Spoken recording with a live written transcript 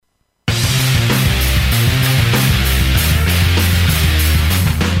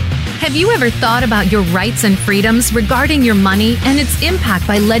Have you ever thought about your rights and freedoms regarding your money and its impact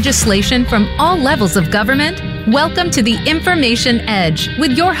by legislation from all levels of government? Welcome to the Information Edge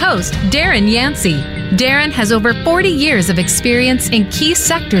with your host, Darren Yancey. Darren has over 40 years of experience in key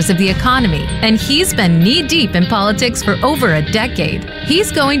sectors of the economy, and he's been knee-deep in politics for over a decade.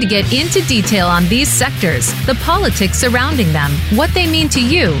 He's going to get into detail on these sectors, the politics surrounding them, what they mean to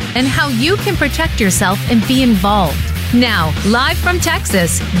you, and how you can protect yourself and be involved. Now, live from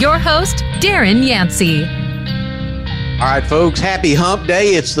Texas, your host, Darren Yancey. All right, folks, happy hump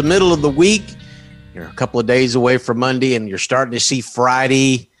day. It's the middle of the week. You're a couple of days away from Monday, and you're starting to see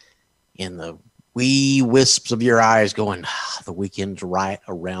Friday in the wee wisps of your eyes going, the weekend's right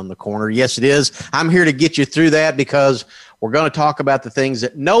around the corner. Yes, it is. I'm here to get you through that because we're going to talk about the things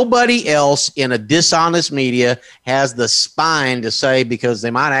that nobody else in a dishonest media has the spine to say because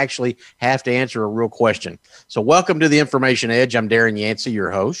they might actually have to answer a real question. So welcome to the Information Edge. I'm Darren Yancey,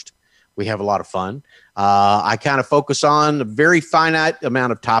 your host. We have a lot of fun. I kind of focus on a very finite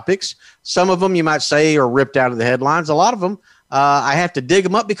amount of topics. Some of them you might say are ripped out of the headlines. A lot of them I have to dig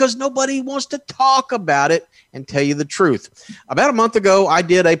them up because nobody wants to talk about it and tell you the truth. About a month ago, I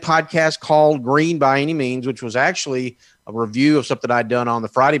did a podcast called Green by Any Means, which was actually a review of something I'd done on the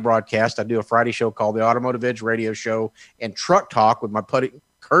Friday broadcast. I do a Friday show called the Automotive Edge Radio Show and Truck Talk with my buddy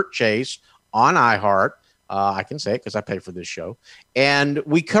Kurt Chase on iHeart. I can say it because I pay for this show. And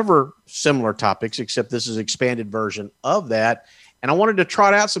we cover similar topics, except this is an expanded version of that. And I wanted to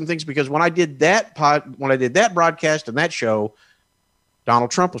trot out some things because when I did that broadcast and that show, Donald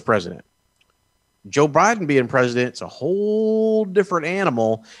Trump was president. Joe Biden being president, it's a whole different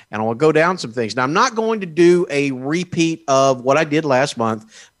animal, and I'll go down some things. Now, I'm not going to do a repeat of what I did last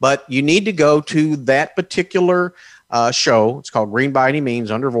month, but you need to go to that particular show. It's called Green by Any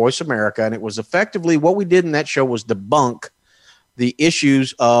Means under Voice America, and it was effectively what we did in that show was debunk the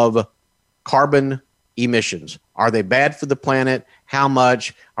issues of carbon emissions. Are they bad for the planet? How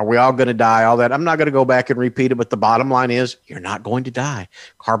much? Are we all going to die? All that. I'm not going to go back and repeat it, but the bottom line is you're not going to die.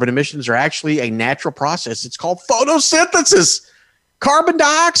 Carbon emissions are actually a natural process. It's called photosynthesis. Carbon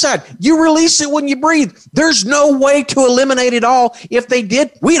dioxide. You release it when you breathe. There's no way to eliminate it all. If they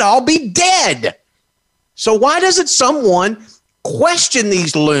did, we'd all be dead. So why doesn't someone question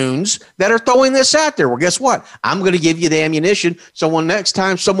these loons that are throwing this out there? Well, guess what? I'm going to give you the ammunition. So when next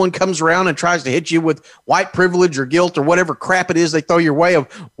time someone comes around and tries to hit you with white privilege or guilt or whatever crap it is they throw your way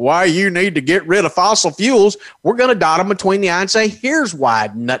of why you need to get rid of fossil fuels, we're going to dot them between the eye and say, here's why,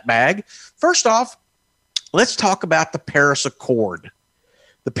 nutbag. First off, let's talk about the Paris Accord.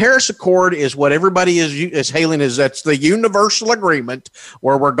 The Paris Accord is what everybody is hailing as that's the universal agreement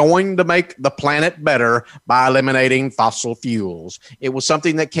where we're going to make the planet better by eliminating fossil fuels. It was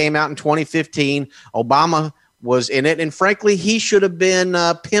something that came out in 2015. Obama was in it, and frankly, he should have been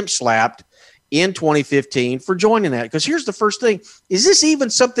pimp slapped in 2015 for joining that. Because here's the first thing. Is this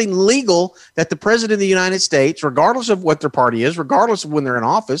even something legal that the president of the United States, regardless of what their party is, regardless of when they're in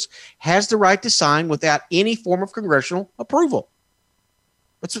office, has the right to sign without any form of congressional approval?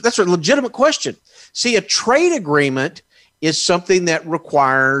 That's a legitimate question. See, a trade agreement is something that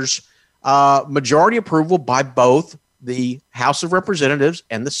requires majority approval by both the House of Representatives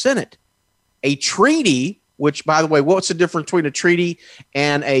and the Senate. A treaty, which, by the way, what's the difference between a treaty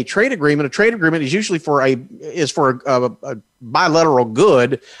and a trade agreement? A trade agreement is usually for a bilateral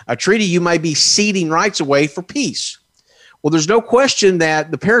good. A treaty, you may be ceding rights away for peace. Well, there's no question that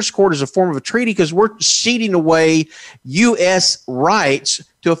the Paris Accord is a form of a treaty because we're ceding away U.S. rights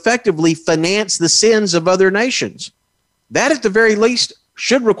to effectively finance the sins of other nations. That, at the very least,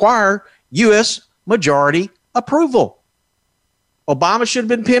 should require U.S. majority approval. Obama should have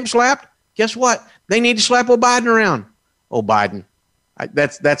been pimp slapped. Guess what? They need to slap Biden around. Oh, Biden.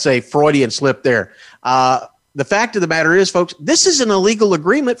 That's a Freudian slip there. The fact of the matter is, folks, this is an illegal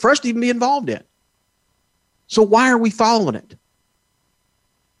agreement for us to even be involved in. So why are we following it?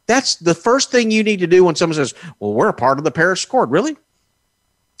 That's the first thing you need to do when someone says, well, we're a part of the Paris Accord. Really?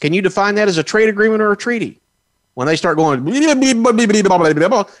 Can you define that as a trade agreement or a treaty? When they start going,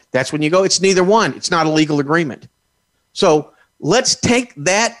 that's when you go, it's neither one. It's not a legal agreement. So let's take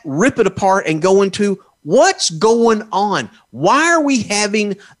that, rip it apart, and go into what's going on. Why are we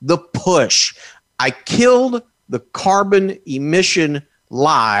having the push? I killed the carbon emission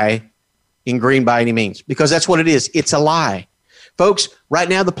lie in Green by Any Means, because that's what it is. It's a lie. Folks, right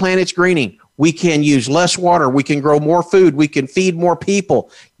now the planet's greening. We can use less water. We can grow more food. We can feed more people.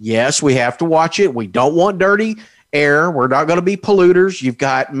 Yes, we have to watch it. We don't want dirty air. We're not going to be polluters. You've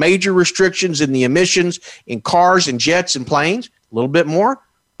got major restrictions in the emissions in cars and jets and planes, a little bit more.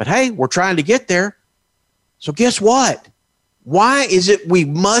 But hey, we're trying to get there. So guess what? Why is it we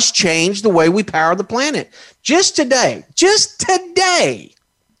must change the way we power the planet? Just today,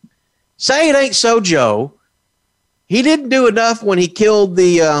 say it ain't so, Joe. He didn't do enough when he killed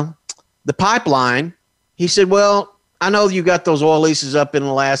the pipeline. He said, well, I know you got those oil leases up in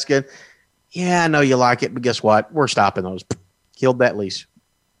Alaska. Yeah, I know you like it, but guess what? We're stopping those. Killed that lease.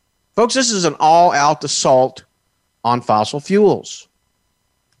 Folks, this is an all-out assault on fossil fuels.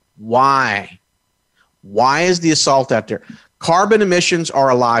 Why? Why is the assault out there? Carbon emissions are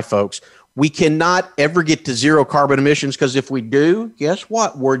a lie, folks. We cannot ever get to zero carbon emissions because if we do, guess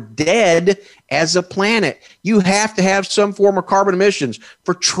what? We're dead as a planet. You have to have some form of carbon emissions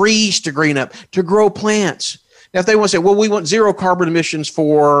for trees to green up, to grow plants. Now, if they want to say, well, we want zero carbon emissions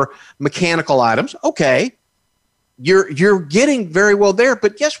for mechanical items, okay, you're getting very well there.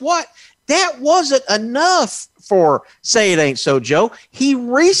 But guess what? That wasn't enough for Say It Ain't So, Joe. He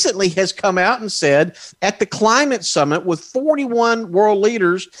recently has come out and said at the climate summit with 41 world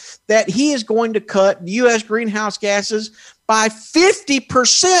leaders that he is going to cut U.S. greenhouse gases by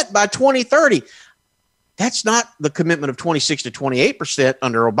 50% by 2030. That's not the commitment of 26 to 28%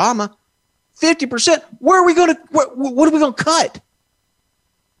 under Obama. 50%. What are we going to cut?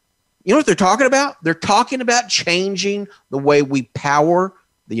 You know what they're talking about? They're talking about changing the way we power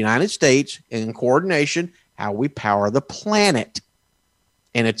the United States in coordination, how we power the planet.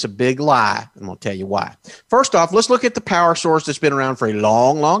 And it's a big lie. I'm going to tell you why. First off, let's look at the power source that's been around for a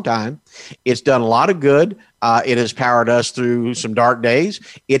long, long time. It's done a lot of good. It has powered us through some dark days.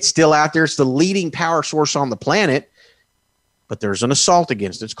 It's still out there. It's the leading power source on the planet. But there's an assault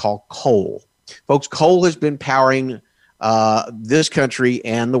against it. It's called coal. Folks, coal has been powering this country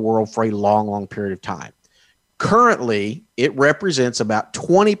and the world for a long, long period of time. Currently, it represents about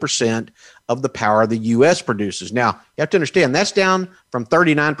 20% of the power the U.S. produces. Now, you have to understand, that's down from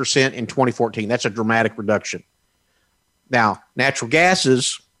 39% in 2014. That's a dramatic reduction. Now, natural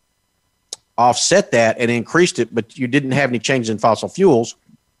gases offset that and increased it, but you didn't have any change in fossil fuels.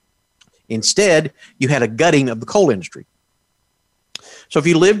 Instead, you had a gutting of the coal industry. So if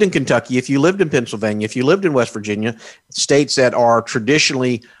you lived in Kentucky, if you lived in Pennsylvania, if you lived in West Virginia, states that are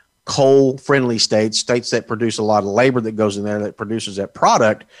traditionally coal-friendly states that produce a lot of labor that goes in there that produces that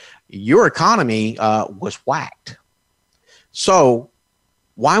product, your economy was whacked. So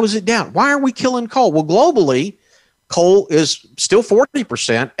why was it down? Why are we killing coal? Well, globally, coal is still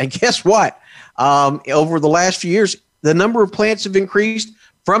 40%. And guess what? Over the last few years, the number of plants have increased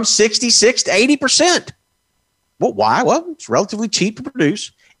from 66 to 80%. Well, why? Well, it's relatively cheap to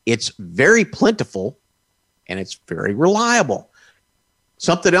produce. It's very plentiful, and it's very reliable.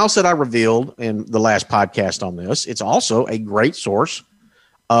 Something else that I revealed in the last podcast on this, it's also a great source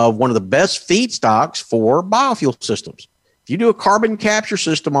of one of the best feedstocks for biofuel systems. If you do a carbon capture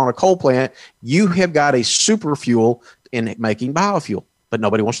system on a coal plant, you have got a super fuel in making biofuel. But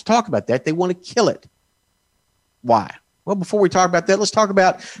nobody wants to talk about that. They want to kill it. Why? Well, before we talk about that, let's talk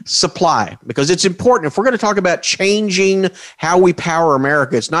about supply, because it's important. If we're going to talk about changing how we power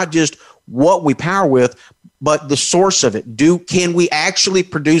America, it's not just what we power with, but the source of it. Can we actually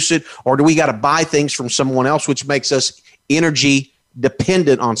produce it, or do we got to buy things from someone else, which makes us energy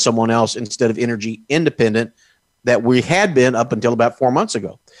dependent on someone else instead of energy independent that we had been up until about 4 months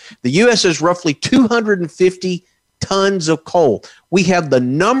ago? The U.S. has roughly 250 tons of coal. We have the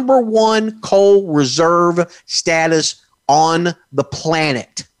number one coal reserve status on the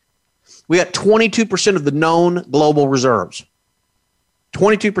planet. We got 22% of the known global reserves.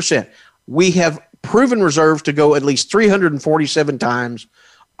 22%. We have proven reserves to go at least 347 times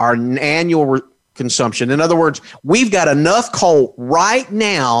our annual consumption. In other words, we've got enough coal right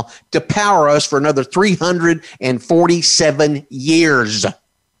now to power us for another 347 years.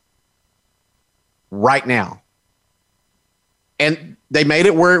 Right now. And they made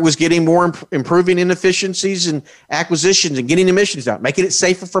it where it was getting more improving inefficiencies and acquisitions and getting emissions down, making it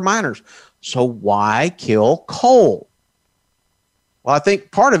safer for miners. So why kill coal? Well, I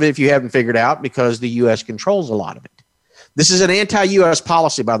think part of it, if you haven't figured out, because the U.S. controls a lot of it. This is an anti-U.S.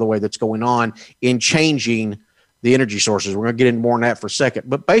 policy, by the way, that's going on in changing the energy sources. We're going to get into more on that for a second.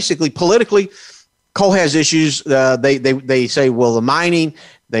 But basically, politically, coal has issues. They say, well, the mining,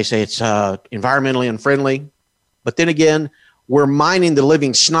 they say it's environmentally unfriendly. But then again, we're mining the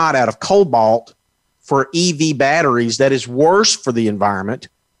living snot out of cobalt for EV batteries. That is worse for the environment.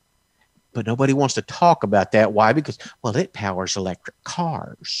 But nobody wants to talk about that. Why? Because, well, it powers electric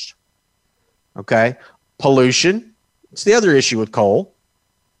cars. Okay? Pollution. It's the other issue with coal.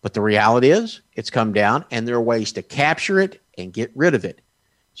 But the reality is it's come down, and there are ways to capture it and get rid of it.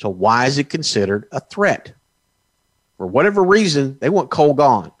 So why is it considered a threat? For whatever reason, they want coal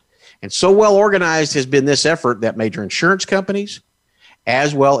gone. And so well organized has been this effort that major insurance companies,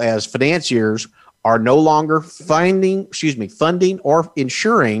 as well as financiers, are no longer funding or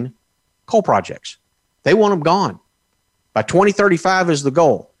insuring coal projects. They want them gone. By 2035 is the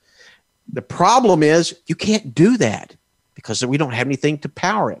goal. The problem is you can't do that because we don't have anything to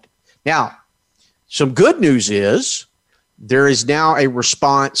power it. Now, some good news is there is now a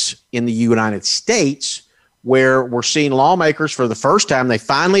response in the United States where we're seeing lawmakers for the first time. They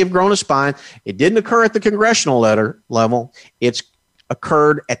finally have grown a spine. It didn't occur at the congressional level. It's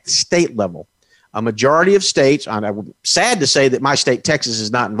occurred at the state level. A majority of states, I'm sad to say that my state, Texas, is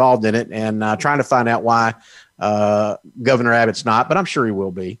not involved in it, and trying to find out why Governor Abbott's not, but I'm sure he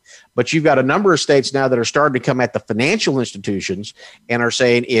will be. But you've got a number of states now that are starting to come at the financial institutions and are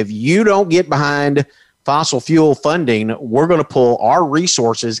saying, if you don't get behind fossil fuel funding, we're going to pull our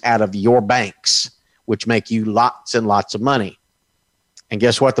resources out of your banks, which make you lots and lots of money. And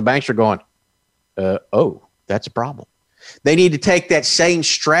guess what? The banks are going, oh, that's a problem. They need to take that same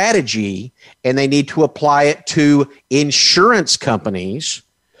strategy and they need to apply it to insurance companies.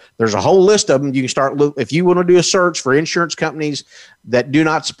 There's a whole list of them. You can start, if you want to do a search for insurance companies that do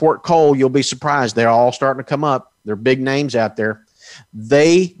not support coal, you'll be surprised. They're all starting to come up. They're big names out there.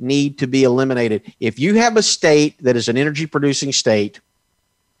 They need to be eliminated. If you have a state that is an energy producing state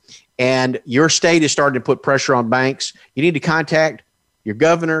and your state is starting to put pressure on banks, you need to contact your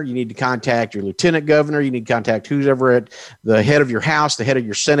governor, you need to contact your lieutenant governor, you need to contact who's ever at the head of your house, the head of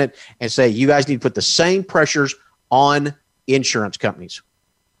your Senate, and say, you guys need to put the same pressures on insurance companies.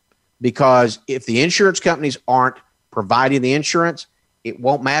 Because if the insurance companies aren't providing the insurance, it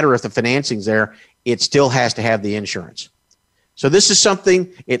won't matter if the financing's there. It still has to have the insurance. So this is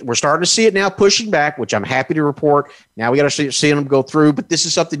something, we're starting to see it now pushing back, which I'm happy to report. Now we got to see them go through, but this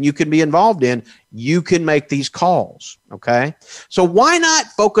is something you can be involved in. You can make these calls, okay? So why not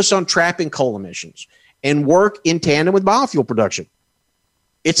focus on trapping coal emissions and work in tandem with biofuel production?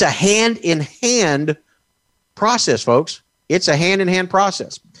 It's a hand-in-hand process, folks. It's a hand-in-hand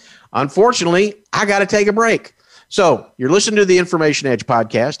process. Unfortunately, I got to take a break. So you're listening to the Information Edge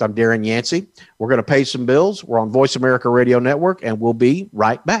podcast. I'm Darren Yancey. We're going to pay some bills. We're on Voice America Radio Network, and we'll be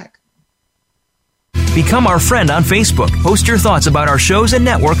right back. Become our friend on Facebook. Post your thoughts about our shows and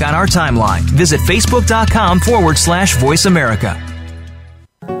network on our timeline. Visit Facebook.com/Voice America.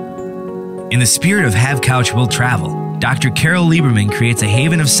 In the spirit of Have Couch Will Travel, Dr. Carol Lieberman creates a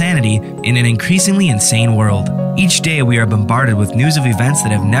haven of sanity in an increasingly insane world. Each day we are bombarded with news of events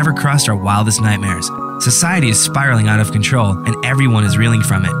that have never crossed our wildest nightmares. Society is spiraling out of control and everyone is reeling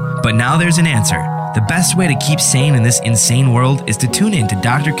from it. But now there's an answer. The best way to keep sane in this insane world is to tune in to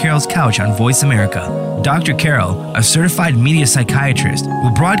Dr. Carol's Couch on Voice America. Dr. Carol, a certified media psychiatrist, will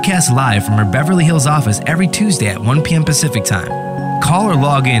broadcast live from her Beverly Hills office every Tuesday at 1 p.m. Pacific Time. Call or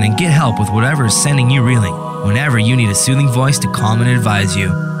log in and get help with whatever is sending you reeling, whenever you need a soothing voice to calm and advise you.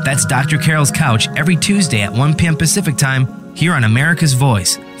 That's Dr. Carol's Couch every Tuesday at 1 p.m. Pacific Time here on America's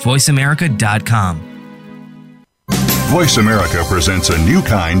Voice, voiceamerica.com. Voice America presents a new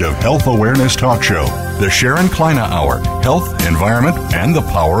kind of health awareness talk show, the Sharon Kleina Hour, Health, Environment, and the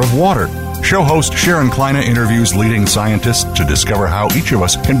Power of Water. Show host Sharon Kleina interviews leading scientists to discover how each of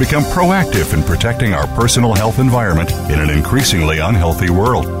us can become proactive in protecting our personal health environment in an increasingly unhealthy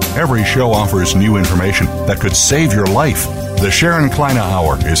world. Every show offers new information that could save your life. The Sharon Kleina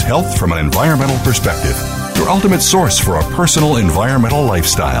Hour is health from an environmental perspective, your ultimate source for a personal environmental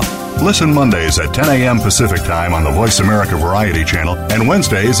lifestyle. Listen Mondays at 10 a.m. Pacific Time on the Voice America Variety Channel and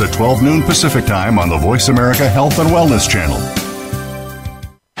Wednesdays at 12 noon Pacific Time on the Voice America Health and Wellness Channel.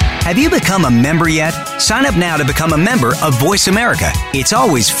 Have you become a member yet? Sign up now to become a member of Voice America. It's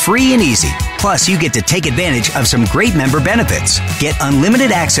always free and easy. Plus, you get to take advantage of some great member benefits. Get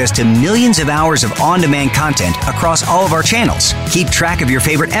unlimited access to millions of hours of on-demand content across all of our channels. Keep track of your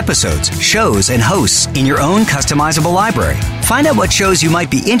favorite episodes, shows, and hosts in your own customizable library. Find out what shows you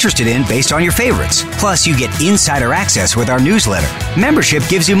might be interested in based on your favorites. Plus, you get insider access with our newsletter. Membership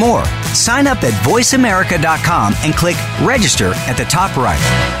gives you more. Sign up at voiceamerica.com and click Register at the top right.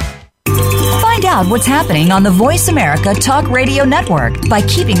 Find out what's happening on the Voice America Talk Radio Network by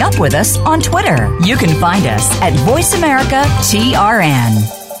keeping up with us on Twitter. You can find us at Voice America TRN.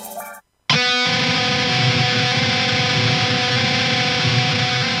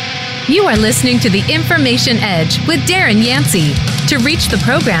 You are listening to The Information Edge with Darren Yancey. To reach the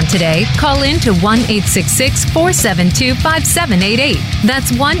program today, call in to 1-866-472-5788.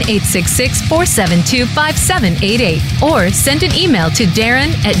 That's 1-866-472-5788. Or send an email to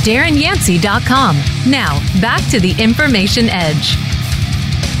Darren@DarrenYancey.com. Now, back to The Information Edge.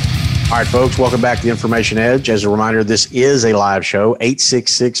 All right, folks, welcome back to the Information Edge. As a reminder, this is a live show,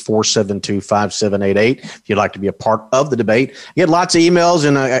 866-472-5788. If you'd like to be a part of the debate. You get lots of emails,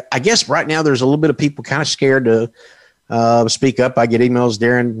 and I guess right now there's a little bit of people kind of scared to speak up. I get emails,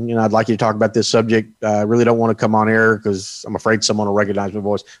 Darren, I'd like you to talk about this subject. I really don't want to come on air because I'm afraid someone will recognize my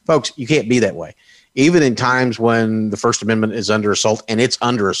voice. Folks, you can't be that way. Even in times when the First Amendment is under assault, and it's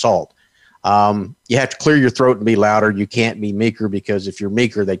under assault. You have to clear your throat and be louder. You can't be meeker, because if you're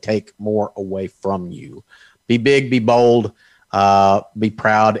meeker, they take more away from you. Be big, be bold, be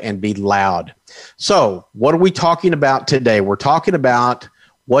proud, and be loud. So what are we talking about today? We're talking about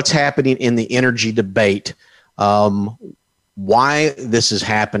what's happening in the energy debate, why this is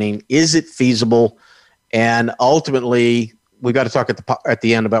happening, is it feasible, and ultimately we've got to talk at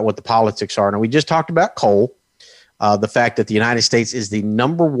the end about what the politics are. Now, we just talked about coal, the fact that the United States is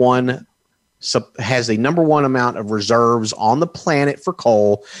has the number one amount of reserves on the planet for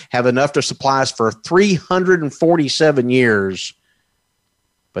coal, have enough to supply us for 347 years,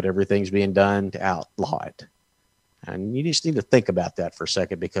 but everything's being done to outlaw it. And you just need to think about that for a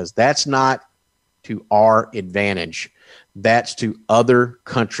second, because that's not to our advantage. That's to other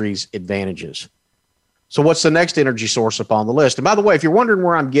countries' advantages. So what's the next energy source up on the list? And by the way, if you're wondering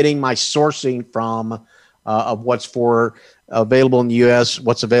where I'm getting my sourcing from of what's available in the U.S.,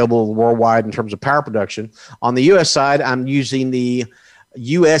 what's available worldwide in terms of power production, on the U.S. side, I'm using the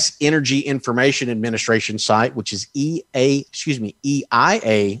U.S. Energy Information Administration site, which is EIA.gov.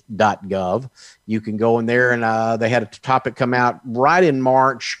 You can go in there, and they had a topic come out right in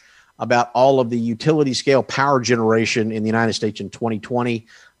March about all of the utility scale power generation in the United States in 2020.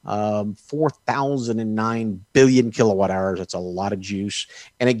 4,009 billion kilowatt hours. That's a lot of juice.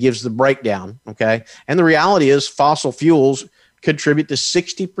 And it gives the breakdown. Okay. And the reality is fossil fuels contribute to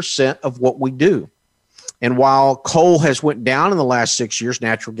 60% of what we do. And while coal has went down in the last 6 years,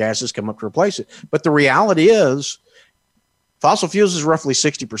 natural gas has come up to replace it. But the reality is fossil fuels is roughly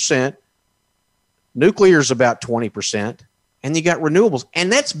 60%. Nuclear is about 20%. And you got renewables.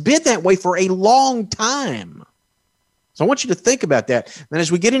 And that's been that way for a long time. So I want you to think about that. And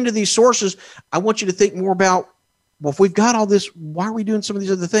as we get into these sources, I want you to think more about, well, if we've got all this, why are we doing some of these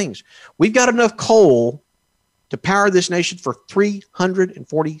other things? We've got enough coal to power this nation for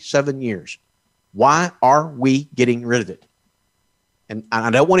 347 years. Why are we getting rid of it? And I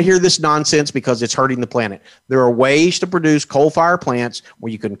don't want to hear this nonsense because it's hurting the planet. There are ways to produce coal-fired plants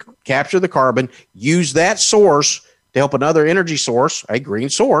where you can capture the carbon, use that source to help another energy source, a green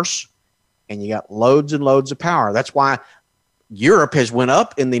source, and you got loads and loads of power. That's why Europe has went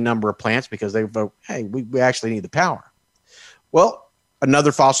up in the number of plants, because they vote, hey, we actually need the power. Well,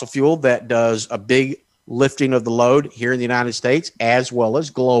 another fossil fuel that does a big lifting of the load here in the United States as well as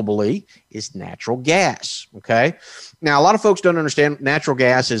globally is natural gas. Okay. Now, a lot of folks don't understand natural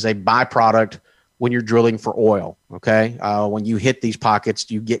gas is a byproduct when you're drilling for oil. Okay. When you hit these pockets,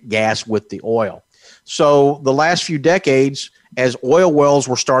 you get gas with the oil. So the last few decades, as oil wells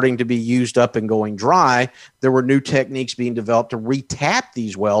were starting to be used up and going dry, there were new techniques being developed to retap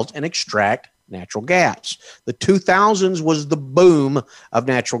these wells and extract natural gas. The 2000s was the boom of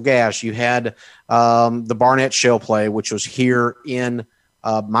natural gas. You had the Barnett Shale play, which was here in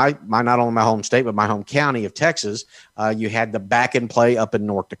my not only my home state, but my home county of Texas. You had the Bakken play up in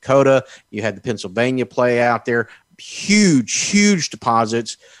North Dakota. You had the Pennsylvania play out there. Huge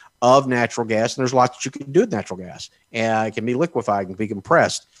deposits of natural gas. And there's lots that you can do with natural gas. It can be liquefied, it can be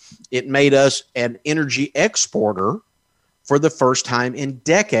compressed. It made us an energy exporter for the first time in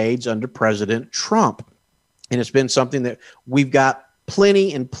decades under President Trump. And it's been something that we've got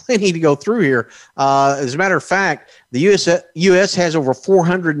plenty to go through here. As a matter of fact, the U.S. has over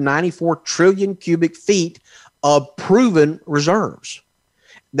 494 trillion cubic feet of proven reserves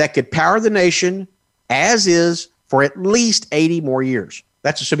that could power the nation as is for at least 80 more years.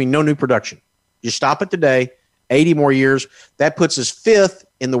 That's assuming no new production. You stop it today, 80 more years. That puts us fifth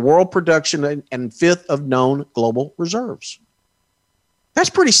in the world production and fifth of known global reserves. That's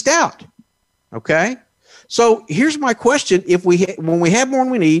pretty stout. Okay. So here's my question. When we have more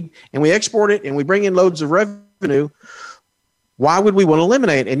than we need and we export it and we bring in loads of revenue, why would we want to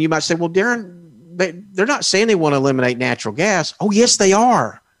eliminate it? And you might say, well, Darren, they're not saying they want to eliminate natural gas. Oh, yes, they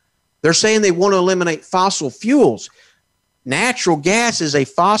are. They're saying they want to eliminate fossil fuels. Natural gas is a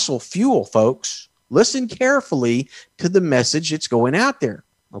fossil fuel, folks. Listen carefully to the message that's going out there.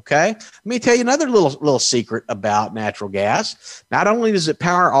 Okay. Let me tell you another little secret about natural gas. Not only does it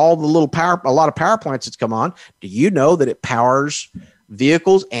power a lot of power plants that's come on, do you know that it powers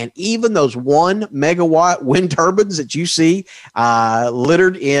vehicles and even those 1 megawatt wind turbines that you see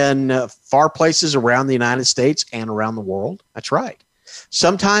littered in far places around the United States and around the world? That's right.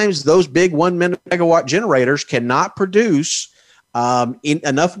 Sometimes those big 1 megawatt generators cannot produce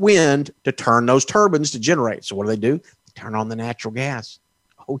enough wind to turn those turbines to generate. So what do? They turn on the natural gas.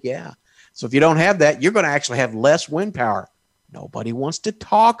 Oh, yeah. So if you don't have that, you're going to actually have less wind power. Nobody wants to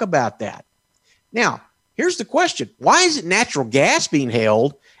talk about that. Now, here's the question. Why is it natural gas being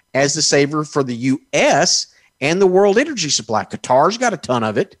hailed as the savior for the U.S. and the world energy supply? Qatar's got a ton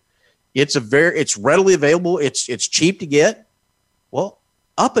of it. It's readily available. It's cheap to get. Well,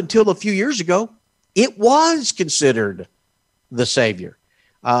 up until a few years ago, it was considered the savior.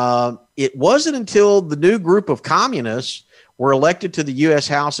 It wasn't until the new group of communists were elected to the U.S.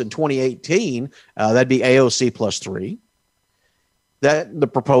 House in 2018, that'd be AOC plus 3, that the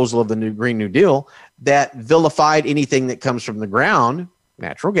proposal of the new Green New Deal, that vilified anything that comes from the ground,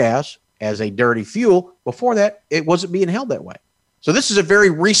 natural gas, as a dirty fuel. Before that, it wasn't being held that way. So this is a very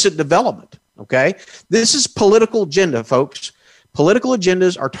recent development, okay? This is political agenda, folks. Political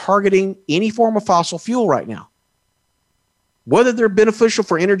agendas are targeting any form of fossil fuel right now, whether they're beneficial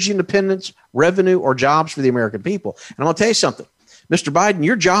for energy independence, revenue, or jobs for the American people. And I'm going to tell you something. Mr. Biden,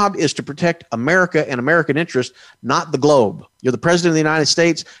 your job is to protect America and American interests, not the globe. You're the president of the United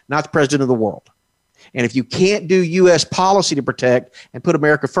States, not the president of the world. And if you can't do U.S. policy to protect and put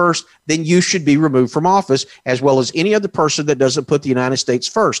America first, then you should be removed from office, as well as any other person that doesn't put the United States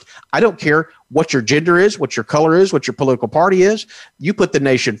first. I don't care what your gender is, what your color is, what your political party is. You put the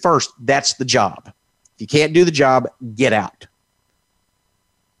nation first. That's the job. If you can't do the job, get out.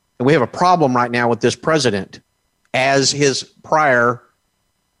 And we have a problem right now with this president as his prior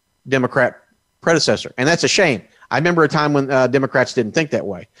Democrat predecessor. And that's a shame. I remember a time when Democrats didn't think that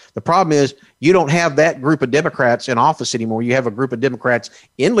way. The problem is you don't have that group of Democrats in office anymore. You have a group of Democrats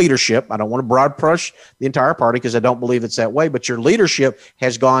in leadership. I don't want to broad brush the entire party because I don't believe it's that way, but your leadership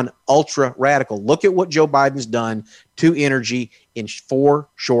has gone ultra radical. Look at what Joe Biden's done to energy in 4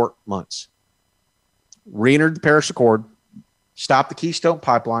 short months. Re-entered the Paris Accord, stopped the Keystone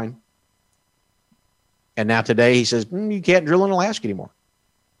Pipeline, and now today he says, you can't drill in Alaska anymore.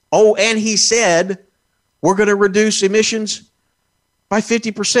 Oh, and he said, we're going to reduce emissions by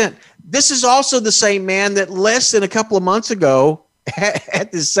 50%. This is also the same man that less than a couple of months ago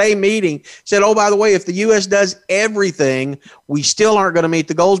at the same meeting said, oh, by the way, if the U.S. does everything, we still aren't going to meet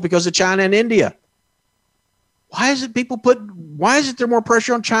the goals because of China and India. Why is there more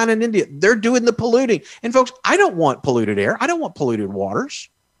pressure on China and India? They're doing the polluting. And folks, I don't want polluted air. I don't want polluted waters.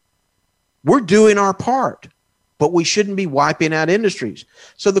 We're doing our part, but we shouldn't be wiping out industries.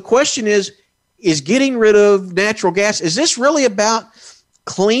 So the question is getting rid of natural gas, is this really about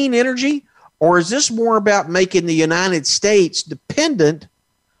clean energy, or is this more about making the United States dependent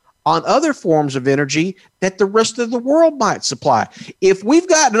on other forms of energy that the rest of the world might supply? If we've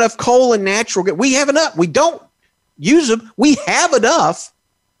got enough coal and natural gas, we have enough. We don't use them. We have enough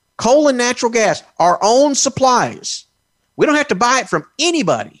coal and natural gas, our own supplies. We don't have to buy it from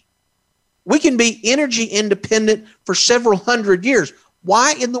anybody. We can be energy independent for several hundred years.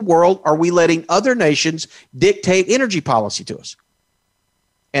 Why in the world are we letting other nations dictate energy policy to us?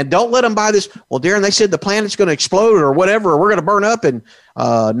 And don't let them buy this. Well, Darren, they said the planet's going to explode or whatever, or we're going to burn up in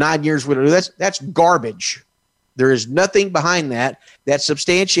 9 years. That's garbage. There is nothing behind that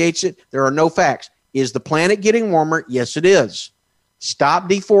substantiates it. There are no facts. Is the planet getting warmer? Yes, it is. Stop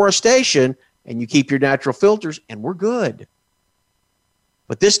deforestation and you keep your natural filters and we're good.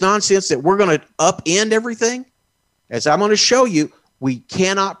 But this nonsense that we're going to upend everything, as I'm going to show you, we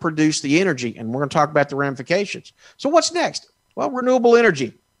cannot produce the energy, and we're going to talk about the ramifications. So what's next? Well, renewable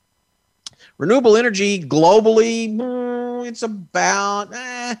energy. Renewable energy globally, it's about,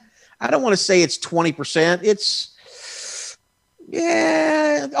 I don't want to say it's 20%. It's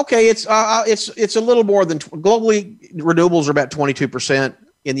a little more than, globally, renewables are about 22%.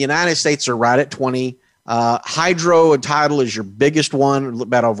 In the United States, they're right at 20%. Hydro and tidal is your biggest one,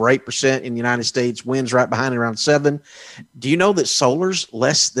 about over 8% in the United States. Wind's right behind it, around 7%. Do you know that solar's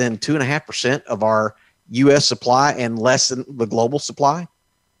less than 2.5% of our U.S. supply and less than the global supply?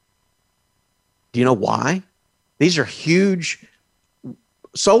 Do you know why? These are huge.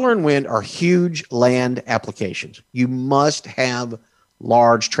 Solar and wind are huge land applications. You must have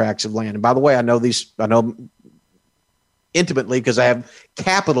large tracts of land. And by the way, I know intimately because I have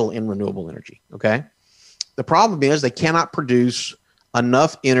capital in renewable energy. Okay. The problem is they cannot produce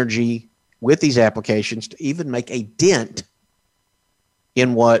enough energy with these applications to even make a dent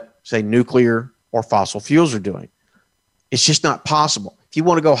in what, say, nuclear or fossil fuels are doing. It's just not possible. If you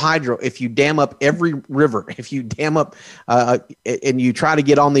want to go hydro, if you dam up every river, if you dam up and you try to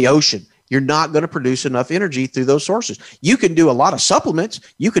get on the ocean, you're not going to produce enough energy through those sources. You can do a lot of supplements.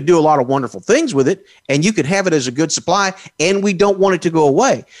 You could do a lot of wonderful things with it, and you could have it as a good supply, and we don't want it to go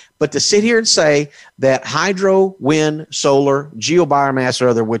away. But to sit here and say that hydro, wind, solar, geobiomass, or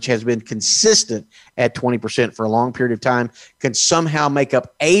other, which has been consistent at 20% for a long period of time, can somehow make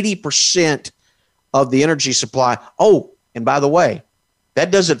up 80% of the energy supply. Oh, and by the way,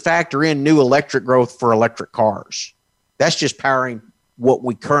 that doesn't factor in new electric growth for electric cars. That's just powering what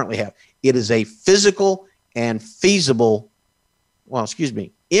we currently have. It is a physical and infeasible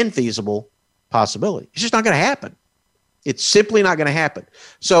possibility. It's just not going to happen. It's simply not going to happen.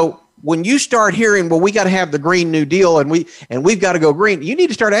 So when you start hearing, well, we got to have the Green New Deal and we've got to go green, you need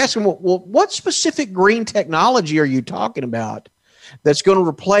to start asking, well, what specific green technology are you talking about that's going to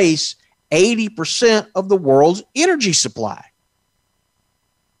replace 80% of the world's energy supply?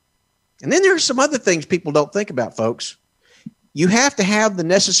 And then there's some other things people don't think about, folks. You have to have the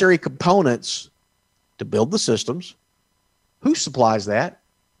necessary components to build the systems. Who supplies that?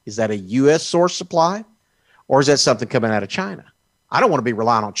 Is that a U.S. source supply, or is that something coming out of China? I don't want to be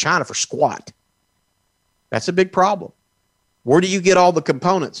relying on China for squat. That's a big problem. Where do you get all the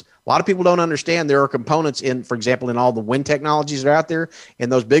components? A lot of people don't understand there are components in, for example, in all the wind technologies that are out there, in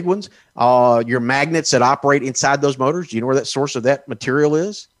those big ones, your magnets that operate inside those motors. Do you know where that source of that material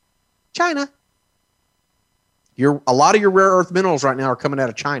is? China. A lot of your rare earth minerals right now are coming out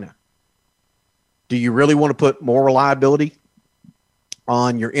of China. Do you really want to put more reliability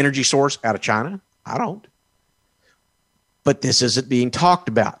on your energy source out of China? I don't. But this isn't being talked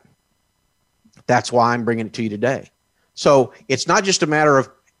about. That's why I'm bringing it to you today. So it's not just a matter of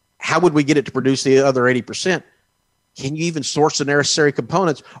how would we get it to produce the other 80%? Can you even source the necessary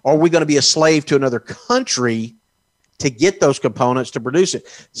components? Or are we going to be a slave to another country to get those components to produce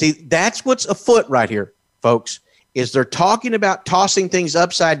it? See, that's what's afoot right here, folks, is they're talking about tossing things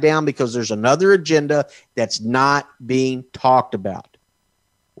upside down because there's another agenda that's not being talked about.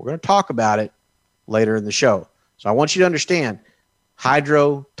 We're going to talk about it later in the show. So I want you to understand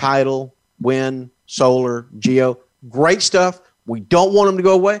hydro, tidal, wind, solar, geo, great stuff. We don't want them to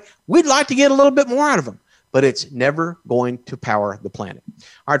go away. We'd like to get a little bit more out of them, but it's never going to power the planet.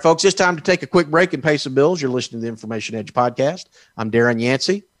 All right, folks, it's time to take a quick break and pay some bills. You're listening to the Information Edge podcast. I'm Darren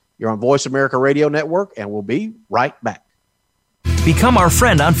Yancey. You're on Voice America Radio Network, and we'll be right back. Become our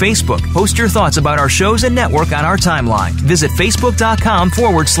friend on Facebook. Post your thoughts about our shows and network on our timeline. Visit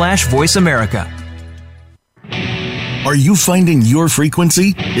Facebook.com/Voice America. Are you finding your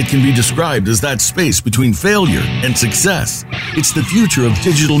frequency? It can be described as that space between failure and success. It's the future of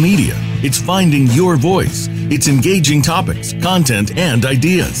digital media. It's finding your voice. It's engaging topics, content, and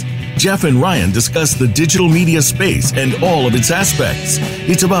ideas. Jeff and Ryan discuss the digital media space and all of its aspects.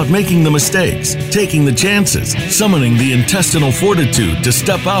 It's about making the mistakes, taking the chances, summoning the intestinal fortitude to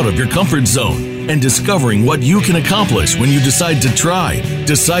step out of your comfort zone, and discovering what you can accomplish when you decide to try,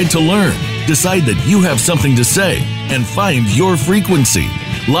 decide to learn, decide that you have something to say, and find your frequency.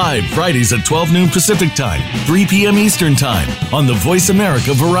 Live Fridays at 12 noon Pacific Time, 3 p.m. Eastern Time on the Voice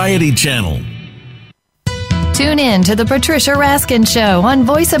America Variety Channel. Tune in to The Patricia Raskin Show on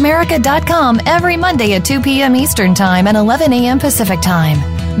VoiceAmerica.com every Monday at 2 p.m. Eastern Time and 11 a.m. Pacific Time.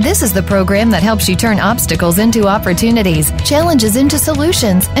 This is the program that helps you turn obstacles into opportunities, challenges into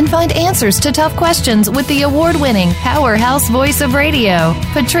solutions, and find answers to tough questions with the award-winning powerhouse voice of radio,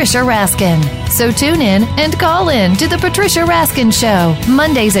 Patricia Raskin. So tune in and call in to The Patricia Raskin Show,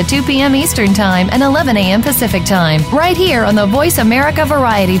 Mondays at 2 p.m. Eastern Time and 11 a.m. Pacific Time, right here on the Voice America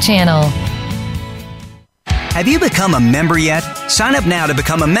Variety Channel. Have you become a member yet? Sign up now to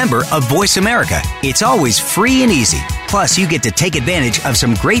become a member of Voice America. It's always free and easy. Plus, you get to take advantage of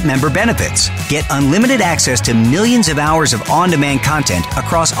some great member benefits. Get unlimited access to millions of hours of on-demand content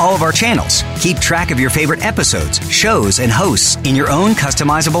across all of our channels. Keep track of your favorite episodes, shows, and hosts in your own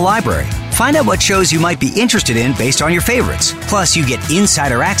customizable library. Find out what shows you might be interested in based on your favorites. Plus, you get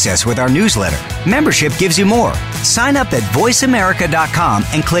insider access with our newsletter. Membership gives you more. Sign up at voiceamerica.com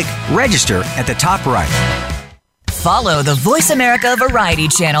and click register at the top right. Follow the Voice America Variety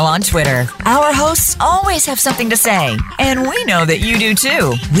Channel on Twitter. Our hosts always have something to say, and we know that you do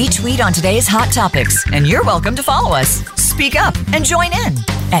too. We tweet on today's hot topics, and you're welcome to follow us. Speak up and join in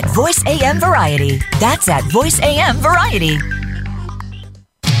at Voice AM Variety. That's at Voice AM Variety.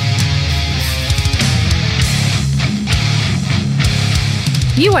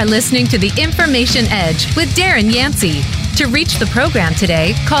 You are listening to The Information Edge with Darren Yancey. To reach the program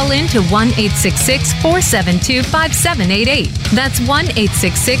today, call in to 1-866-472-5788. That's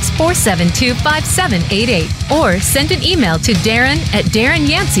 1-866-472-5788. Or send an email to Darren at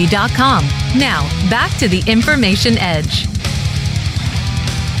DarrenYancey.com. Now, back to the Information Edge.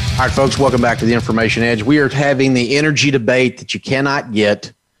 All right, folks, welcome back to the Information Edge. We are having the energy debate that you cannot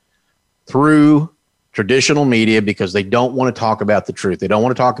get through traditional media because they don't want to talk about the truth. They don't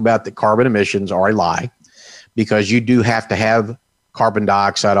want to talk about that carbon emissions are a lie, because you do have to have carbon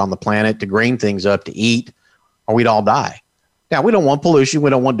dioxide on the planet to green things up to eat, or we'd all die. Now, we don't want pollution.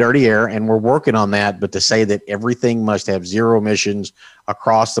 We don't want dirty air, and we're working on that. But to say that everything must have zero emissions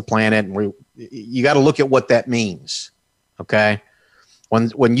across the planet, and you got to look at what that means, okay?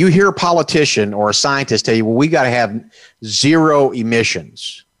 When you hear a politician or a scientist tell you, well, we got to have zero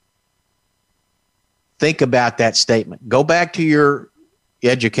emissions, think about that statement. Go back to your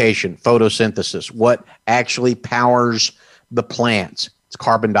education, photosynthesis, what actually powers the plants. It's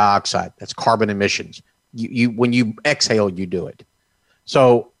carbon dioxide. That's carbon emissions. When you exhale, you do it.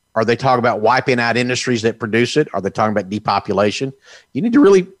 So are they talking about wiping out industries that produce it? Are they talking about depopulation? You need to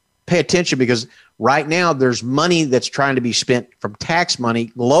really pay attention, because right now there's money that's trying to be spent from tax money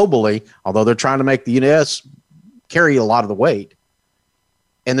globally, although they're trying to make the U.S. carry a lot of the weight.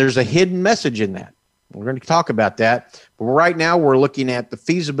 And there's a hidden message in that. We're going to talk about that. But right now we're looking at the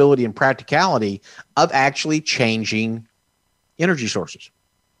feasibility and practicality of actually changing energy sources.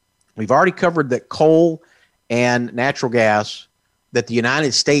 We've already covered that coal and natural gas, that the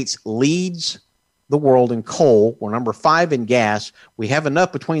United States leads the world in coal. We're number 5 in gas. We have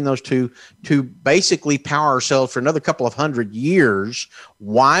enough between those two to basically power ourselves for another couple of 100 years.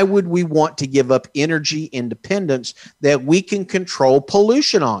 Why would we want to give up energy independence that we can control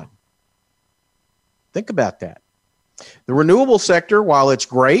pollution on? Think about that. The renewable sector, while it's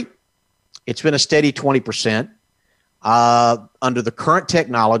great, it's been a steady 20%. Under the current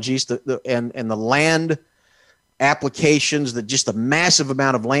technologies and the land applications, that just the massive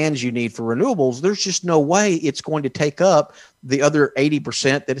amount of lands you need for renewables, there's just no way it's going to take up the other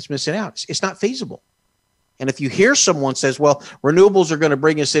 80% that it's missing out. It's not feasible. And if you hear someone says, well, renewables are going to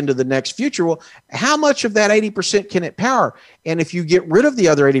bring us into the next future, well, how much of that 80% can it power? And if you get rid of the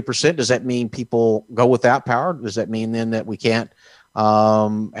other 80%, does that mean people go without power? Does that mean then that we can't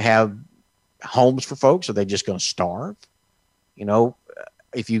have homes for folks? Are they just going to starve? You know,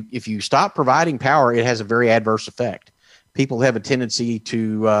 if you stop providing power, it has a very adverse effect. People have a tendency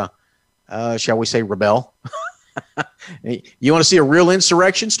to, shall we say, rebel. You want to see a real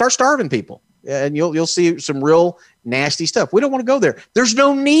insurrection? Start starving people, and you'll see some real nasty stuff. We don't want to go there. There's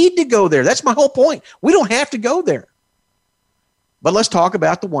no need to go there. That's my whole point. We don't have to go there. But let's talk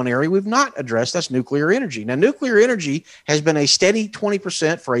about the one area we've not addressed. That's nuclear energy. Now, nuclear energy has been a steady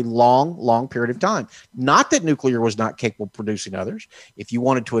 20% for a long, long period of time. Not that nuclear was not capable of producing others. If you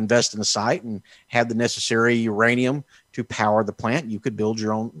wanted to invest in the site and have the necessary uranium to power the plant, you could build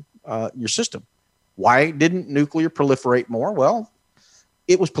your own your system. Why didn't nuclear proliferate more? Well,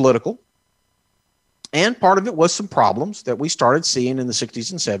 it was political. And part of it was some problems that we started seeing in the 60s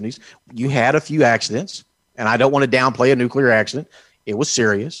and 70s. You had a few accidents. And I don't want to downplay a nuclear accident. It was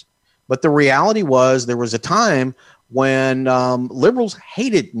serious. But the reality was there was a time when liberals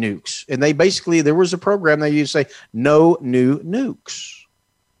hated nukes. And there was a program they used to say, no new nukes.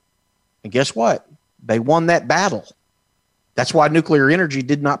 And guess what? They won that battle. That's why nuclear energy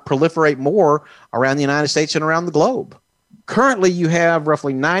did not proliferate more around the United States and around the globe. Currently, you have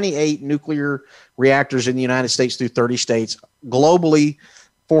roughly 98 nuclear reactors in the United States through 30 states. Globally,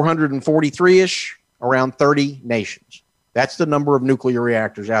 443-ish. Around 30 nations. That's the number of nuclear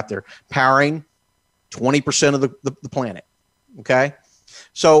reactors out there powering 20% of the planet. Okay?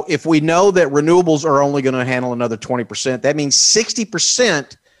 So if we know that renewables are only going to handle another 20%, that means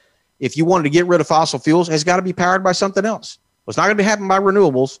 60%, if you wanted to get rid of fossil fuels, has got to be powered by something else. Well, it's not going to be happening by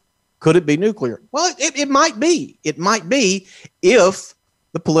renewables. Could it be nuclear? Well, it might be. It might be if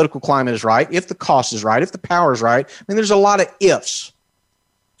the political climate is right, if the cost is right, if the power is right. I mean, there's a lot of ifs.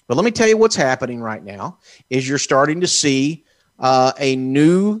 But let me tell you what's happening right now is you're starting to see a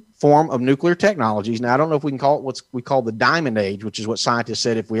new form of nuclear technologies. Now, I don't know if we can call it what we call the diamond age, which is what scientists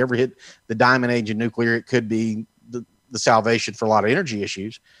said if we ever hit the diamond age in nuclear, it could be the salvation for a lot of energy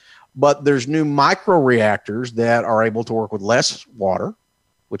issues. But there's new microreactors that are able to work with less water,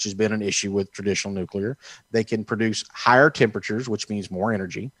 which has been an issue with traditional nuclear. They can produce higher temperatures, which means more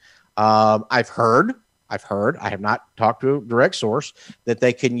energy. I've heard, I have not talked to a direct source, that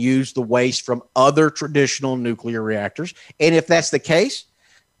they can use the waste from other traditional nuclear reactors. And if that's the case,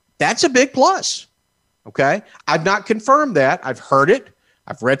 that's a big plus. Okay. I've not confirmed that. I've heard it.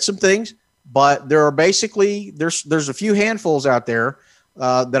 I've read some things, but there are basically, there's a few handfuls out there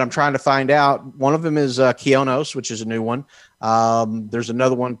that I'm trying to find out. One of them is Kionos, which is a new one. There's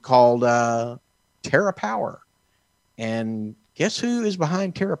another one called TerraPower. And guess who is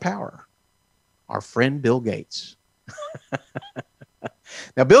behind TerraPower? Our friend Bill Gates.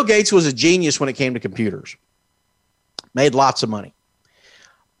 Now, Bill Gates was a genius when it came to computers, made lots of money.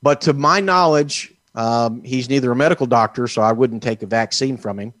 But to my knowledge, he's neither a medical doctor, so I wouldn't take a vaccine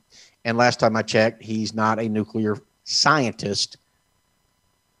from him. And last time I checked, he's not a nuclear scientist.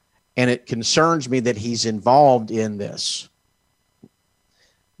 And it concerns me that he's involved in this.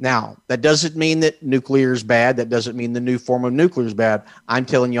 Now, that doesn't mean that nuclear is bad. That doesn't mean the new form of nuclear is bad. I'm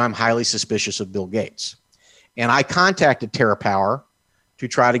telling you, I'm highly suspicious of Bill Gates. And I contacted TerraPower to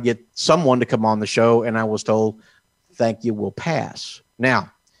try to get someone to come on the show, and I was told, thank you, we'll pass.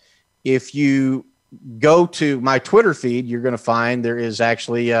 Now, if you go to my Twitter feed, you're going to find there is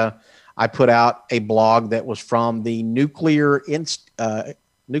actually, I put out a blog that was from the Nuclear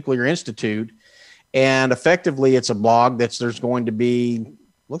Institute, and effectively it's a blog there's going to be,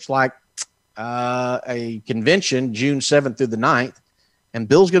 looks like a convention June 7th through the 9th, and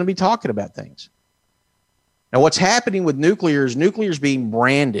Bill's going to be talking about things. Now, what's happening with nuclear is being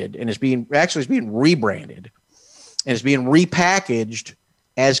branded, and it's being rebranded, and it's being repackaged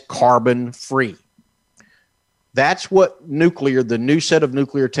as carbon-free. That's what nuclear, the new set of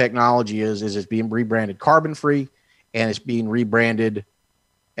nuclear technology is it's being rebranded carbon-free, and it's being rebranded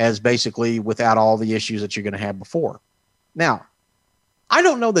as basically without all the issues that you're going to have before. Now, I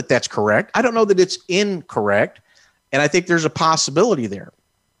don't know that that's correct. I don't know that it's incorrect, and I think there's a possibility there.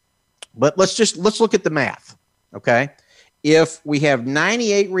 But let's look at the math, okay? If we have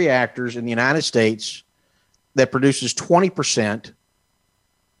 98 reactors in the United States that produces 20%,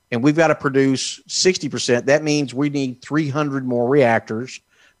 and we've got to produce 60%, that means we need 300 more reactors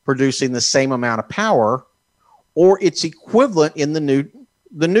producing the same amount of power, or its equivalent in the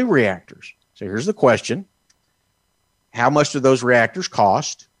new reactors. So here's the question. How much do those reactors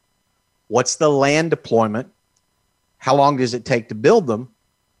cost? What's the land deployment? How long does it take to build them?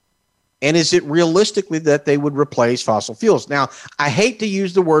 And is it realistically that they would replace fossil fuels? Now, I hate to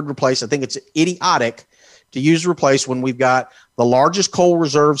use the word replace. I think it's idiotic to use replace when we've got the largest coal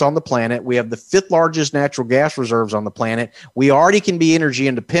reserves on the planet. We have the 5th largest natural gas reserves on the planet. We already can be energy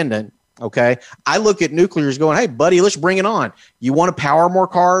independent. Okay. I look at nuclear as going, hey, buddy, let's bring it on. You want to power more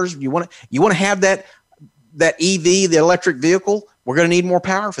cars? You want to have that EV, the electric vehicle? We're going to need more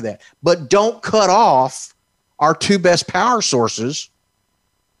power for that. But don't cut off our 2 best power sources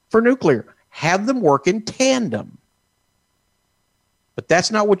for nuclear. Have them work in tandem. But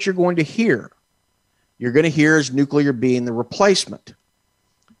that's not what you're going to hear. You're going to hear is nuclear being the replacement.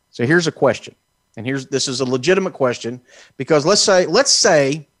 So here's a question. And this is a legitimate question, because let's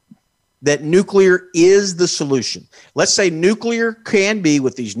say that nuclear is the solution. Let's say nuclear can be,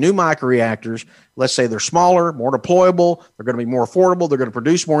 with these new microreactors, let's say they're smaller, more deployable, they're going to be more affordable, they're going to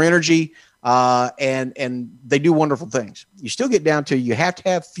produce more energy, and they do wonderful things. You still get down to you have to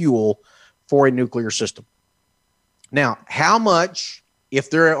have fuel for a nuclear system. Now, how much,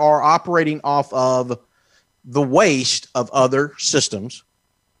 if they are operating off of the waste of other systems,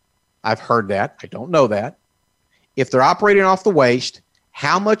 I've heard that, I don't know that. If they're operating off the waste,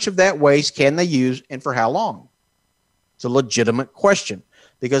 how much of that waste can they use and for how long? It's a legitimate question,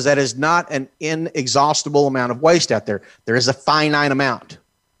 because that is not an inexhaustible amount of waste out there. There is a finite amount.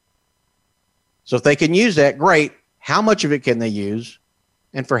 So if they can use that, great. How much of it can they use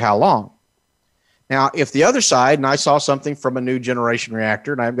and for how long? Now, if the other side, and I saw something from a new generation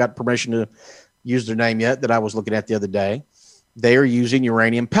reactor, and I haven't got permission to use their name yet, that I was looking at the other day, they are using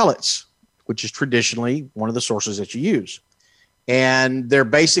uranium pellets, which is traditionally one of the sources that you use. And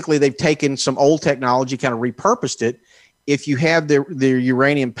they've taken some old technology, kind of repurposed it. If you have the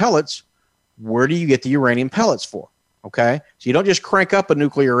uranium pellets, where do you get the uranium pellets for? Okay. So you don't just crank up a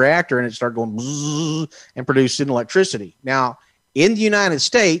nuclear reactor and it start going bzzz and producing electricity. Now, in the United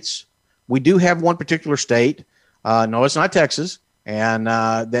States, we do have one particular state. No, it's not Texas. And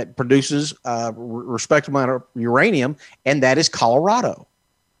that produces a respectable amount of uranium, and that is Colorado.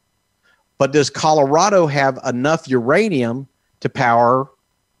 But does Colorado have enough uranium to power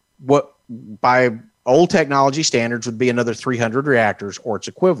what by old technology standards would be another 300 reactors or its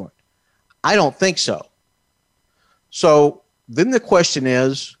equivalent? I don't think so. So then the question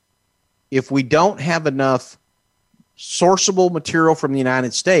is, if we don't have enough sourceable material from the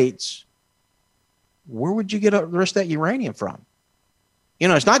United States, where would you get the rest of that uranium from? You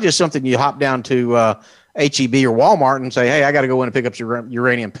know, it's not just something you hop down to H-E-B or Walmart and say, hey, I got to go in and pick up some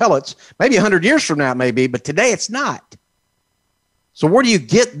uranium pellets. Maybe 100 years from now it may be, but today it's not. So where do you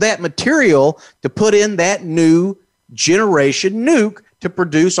get that material to put in that new generation nuke to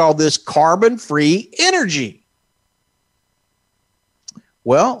produce all this carbon-free energy?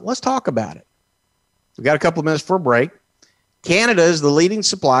 Well, let's talk about it. We've got a couple of minutes for a break. Canada is the leading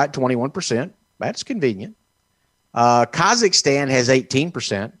supply at 21%. That's convenient. Kazakhstan has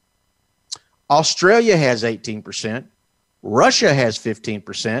 18%. Australia has 18%. Russia has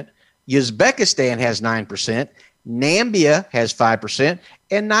 15%. Uzbekistan has 9%. Namibia has 5%.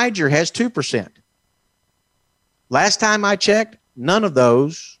 And Niger has 2%. Last time I checked, none of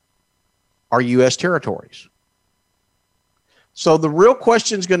those are U.S. territories. So the real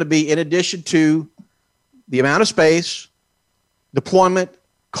question is going to be, in addition to the amount of space, deployment,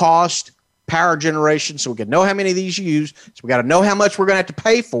 cost, power generation, so we can know how many of these you use, so we got to know how much we're going to have to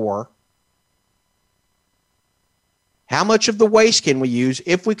pay for. How much of the waste can we use,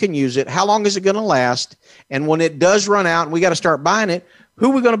 if we can use it? How long is it going to last? And when it does run out and we got to start buying it, who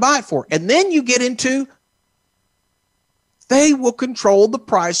are we going to buy it for? And then you get into, they will control the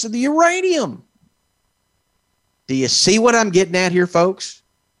price of the uranium. Do you see what I'm getting at here, folks?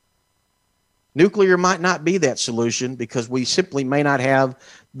 Nuclear might not be that solution because we simply may not have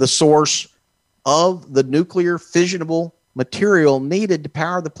the source of the nuclear fissionable material needed to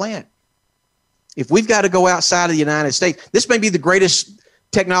power the plant. If we've got to go outside of the United States, this may be the greatest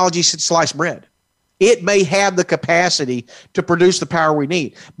technology since sliced bread. It may have the capacity to produce the power we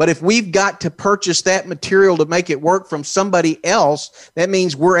need. But if we've got to purchase that material to make it work from somebody else, that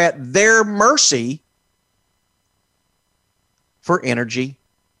means we're at their mercy for energy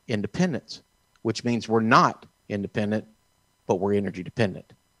independence, which means we're not independent, but we're energy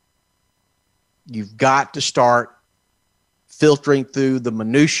dependent. You've got to start filtering through the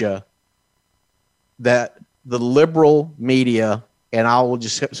minutia that the liberal media, and I will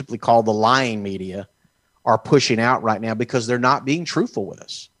just simply call the lying media, are pushing out right now because they're not being truthful with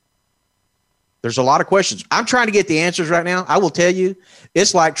us. There's a lot of questions. I'm trying to get the answers right now. I will tell you,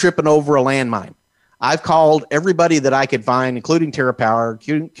 it's like tripping over a landmine. I've called everybody that I could find, including TerraPower,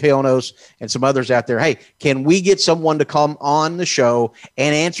 Keonos, and some others out there. Hey, can we get someone to come on the show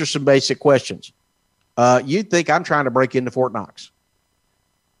and answer some basic questions? You'd think I'm trying to break into Fort Knox.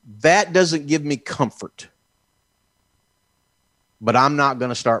 That doesn't give me comfort. But I'm not going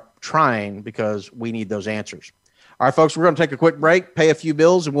to start trying because we need those answers. All right, folks, we're going to take a quick break, pay a few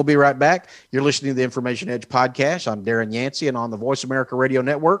bills, and we'll be right back. You're listening to the Information Edge podcast. I'm Darren Yancey and on the Voice America Radio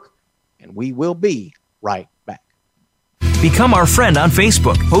Network, and we will be right back. Become our friend on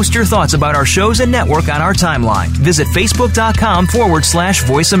Facebook. Post your thoughts about our shows and network on our timeline. Visit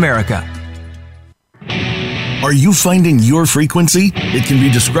facebook.com/Voice America. Are you finding your frequency? It can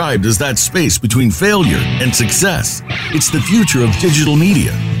be described as that space between failure and success. It's the future of digital media.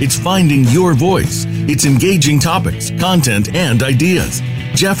 It's finding your voice. It's engaging topics, content, and ideas.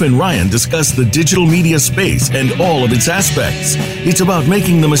 Jeff and Ryan discuss the digital media space and all of its aspects. It's about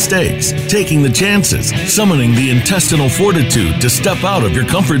making the mistakes, taking the chances, summoning the intestinal fortitude to step out of your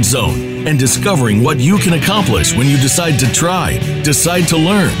comfort zone, and discovering what you can accomplish when you decide to try, decide to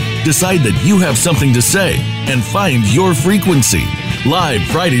learn, decide that you have something to say, and find your frequency. Live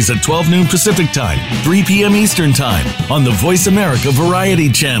Fridays at 12 noon Pacific Time, 3 p.m. Eastern Time on the Voice America Variety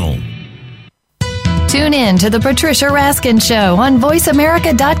Channel. Tune in to The Patricia Raskin Show on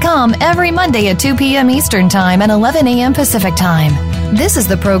VoiceAmerica.com every Monday at 2 p.m. Eastern Time and 11 a.m. Pacific Time. This is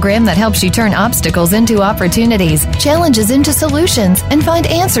the program that helps you turn obstacles into opportunities, challenges into solutions, and find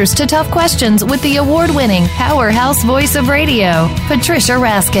answers to tough questions with the award-winning powerhouse voice of radio, Patricia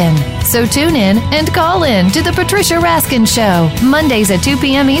Raskin. So tune in and call in to The Patricia Raskin Show, Mondays at 2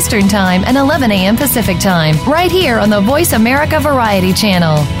 p.m. Eastern Time and 11 a.m. Pacific Time, right here on the Voice America Variety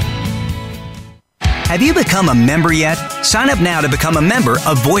Channel. Have you become a member yet? Sign up now to become a member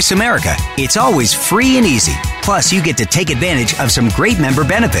of Voice America. It's always free and easy. Plus, you get to take advantage of some great member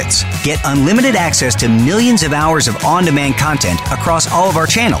benefits. Get unlimited access to millions of hours of on-demand content across all of our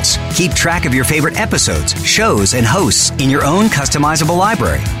channels. Keep track of your favorite episodes, shows, and hosts in your own customizable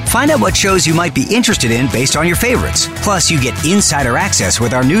library. Find out what shows you might be interested in based on your favorites. Plus, you get insider access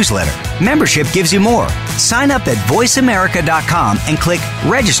with our newsletter. Membership gives you more. Sign up at voiceamerica.com and click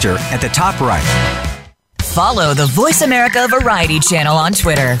register at the top right. Follow the Voice America Variety Channel on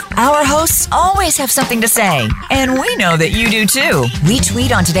Twitter. Our hosts always have something to say, and we know that you do too. We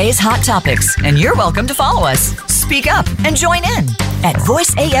tweet on today's hot topics, and you're welcome to follow us. Speak up and join in at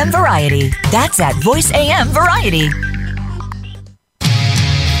Voice AM Variety. That's at Voice AM Variety.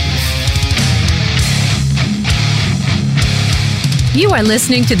 You are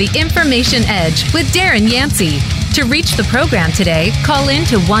listening to The Information Edge with Darren Yancey. To reach the program today, call in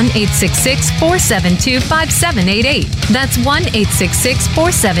to 1-866-472-5788. That's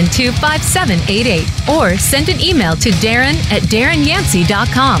 1-866-472-5788. Or send an email to Darren at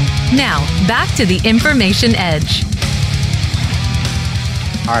DarrenYancey.com. Now, back to The Information Edge.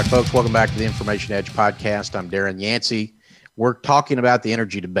 All right, folks, welcome back to the Information Edge podcast. I'm Darren Yancey. we're talking about the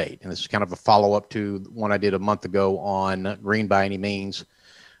energy debate. And this is kind of a follow-up to one I did a month ago on Green by Any Means.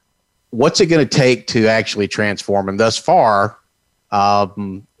 What's it going to take to actually transform? And thus far,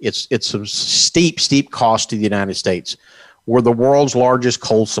 it's a steep cost to the United States. We're the world's largest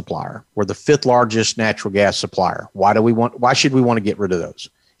coal supplier. We're the 5th largest natural gas supplier. Why should we want to get rid of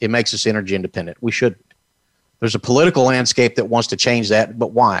those? It makes us energy independent. We shouldn't. There's a political landscape that wants to change that, but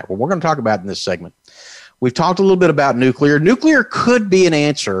why? Well, we're going to talk about it in this segment. We've talked a little bit about nuclear. Nuclear could be an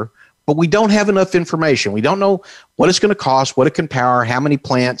answer, but we don't have enough information. We don't know what it's going to cost, what it can power, how many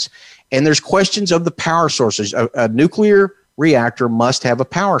plants, and there's questions of the power sources. A nuclear reactor must have a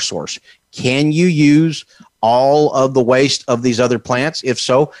power source. Can you use all of the waste of these other plants? If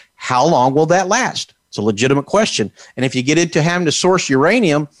so, how long will that last? It's a legitimate question. And if you get into having to source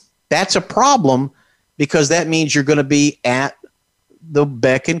uranium, that's a problem, because that means you're going to be at the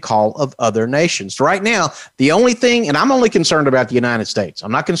beck and call of other nations. So right now, the only thing, and I'm only concerned about the United States.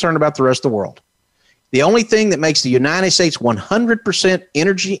 I'm not concerned about the rest of the world. The only thing that makes the United States 100%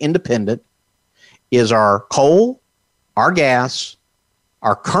 energy independent is our coal, our gas,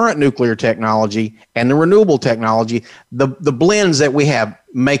 our current nuclear technology, and the renewable technology. The blends that we have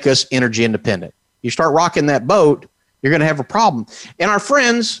make us energy independent. You start rocking that boat, you're going to have a problem. And our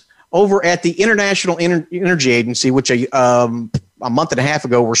friends over at the International Energy Agency, which a month and a half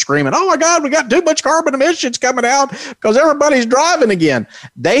ago were screaming, "Oh my God, we got too much carbon emissions coming out because everybody's driving again."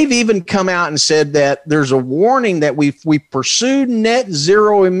 They've even come out and said that there's a warning that we pursue net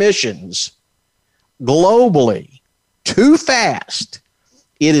zero emissions globally too fast,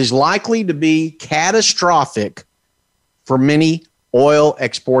 it is likely to be catastrophic for many oil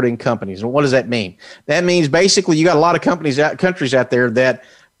exporting companies. And what does that mean? That means basically you got a lot of countries out there that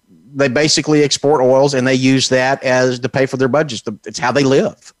they basically export oils and they use that as to pay for their budgets. It's how they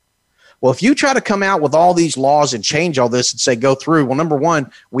live. Well, if you try to come out with all these laws and change all this and say go through, well, number one,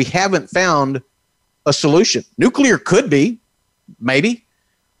 we haven't found a solution. Nuclear could be, maybe.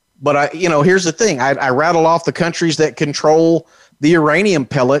 But here's the thing. I rattle off the countries that control the uranium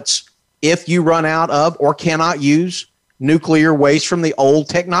pellets if you run out of or cannot use nuclear waste from the old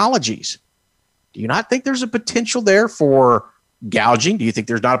technologies. Do you not think there's a potential there for gouging? Do you think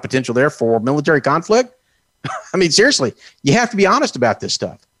there's not a potential there for military conflict? I mean, seriously, you have to be honest about this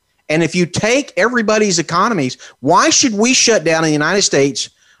stuff. And if you take everybody's economies, why should we shut down in the United States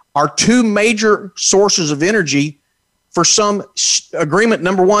our two major sources of energy for some agreement?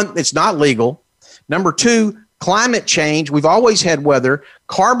 Number one, it's not legal. Number two, climate change. We've always had weather.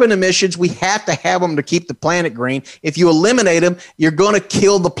 Carbon emissions, we have to have them to keep the planet green. If you eliminate them, you're going to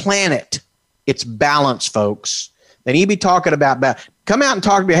kill the planet. It's balance, folks. They need to be talking about that. Come out and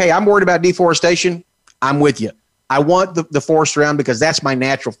talk to me. Hey, I'm worried about deforestation. I'm with you. I want the forest around because that's my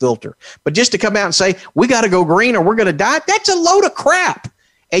natural filter. But just to come out and say, we got to go green or we're going to die, that's a load of crap.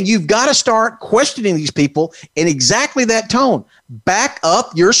 And you've got to start questioning these people in exactly that tone. Back up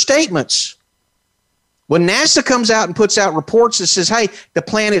your statements. When NASA comes out and puts out reports that says, hey, the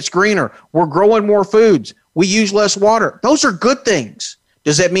planet's greener, we're growing more foods, we use less water, those are good things.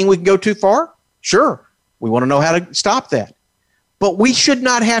 Does that mean we can go too far? Sure. We want to know how to stop that. But we should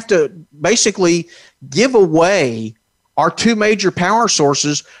not have to basically give away our two major power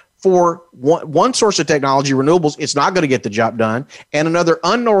sources for one source of technology, renewables. It's not going to get the job done. And another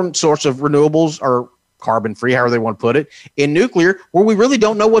unknown source of renewables or carbon-free, however they want to put it, in nuclear, where we really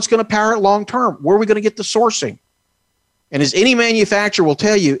don't know what's going to power it long-term. Where are we going to get the sourcing? And as any manufacturer will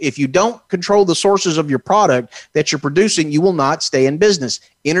tell you, if you don't control the sources of your product that you're producing, you will not stay in business.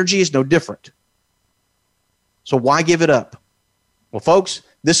 Energy is no different. So why give it up? Well, folks,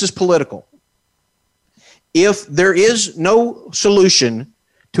 this is political. If there is no solution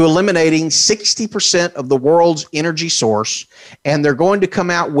to eliminating 60% of the world's energy source, and they're going to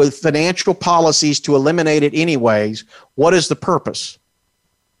come out with financial policies to eliminate it anyways, what is the purpose?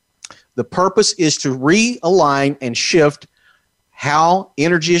 The purpose is to realign and shift how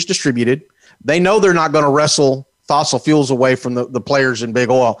energy is distributed. They know they're not going to wrestle fossil fuels away from the players in big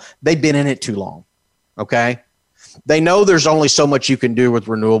oil. They've been in it too long, okay? They know there's only so much you can do with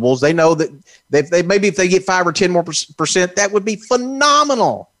renewables. They know that maybe if they get 5 or 10 more percent, that would be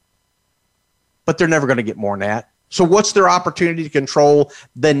phenomenal. But they're never going to get more than that. So what's their opportunity to control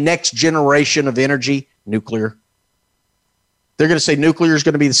the next generation of energy? Nuclear. They're going to say nuclear is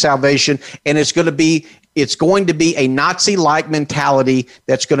going to be the salvation, and it's going to be a Nazi-like mentality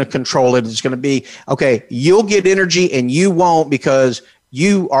that's going to control it. It's going to be, okay, you'll get energy and you won't because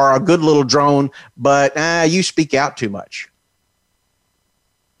you are a good little drone, but you speak out too much.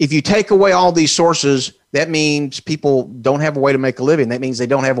 If you take away all these sources, that means people don't have a way to make a living. That means they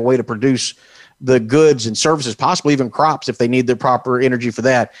don't have a way to produce the goods and services, possibly even crops if they need the proper energy for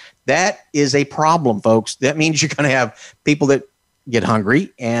that. That is a problem, folks. That means you're going to have people that get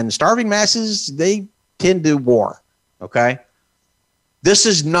hungry, and starving masses, they tend to war, okay? This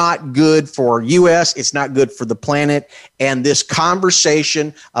is not good for U.S. It's not good for the planet. And this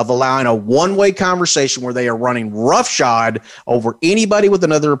conversation of allowing a one-way conversation where they are running roughshod over anybody with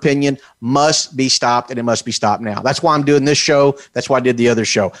another opinion must be stopped, and it must be stopped now. That's why I'm doing this show. That's why I did the other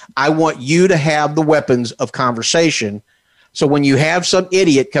show. I want you to have the weapons of conversation. So when you have some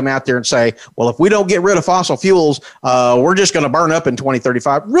idiot come out there and say, well, if we don't get rid of fossil fuels, we're just going to burn up in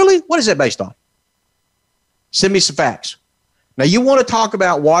 2035. Really? What is that based on? Send me some facts. Now, you want to talk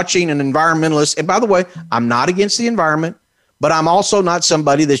about watching an environmentalist. And by the way, I'm not against the environment, but I'm also not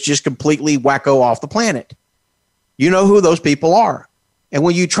somebody that's just completely wacko off the planet. You know who those people are. And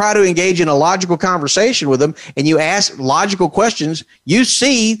when you try to engage in a logical conversation with them and you ask logical questions, you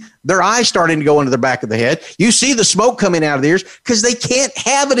see their eyes starting to go into the back of the head. You see the smoke coming out of their ears because they can't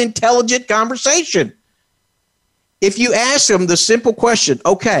have an intelligent conversation. If you ask them the simple question,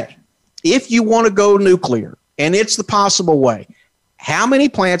 okay, if you want to go nuclear, and it's the possible way, how many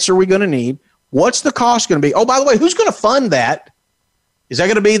plants are we going to need? What's the cost going to be? Oh, by the way, who's going to fund that? Is that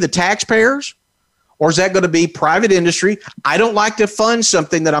going to be the taxpayers? Or is that going to be private industry? I don't like to fund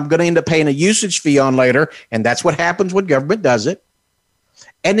something that I'm going to end up paying a usage fee on later. And that's what happens when government does it.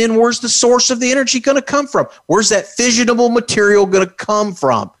 And then where's the source of the energy going to come from? Where's that fissionable material going to come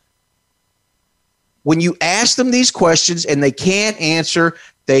from? When you ask them these questions and they can't answer,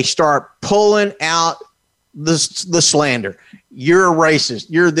 they start pulling out the slander. You're a racist.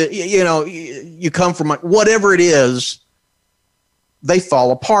 You're you come from whatever it is. They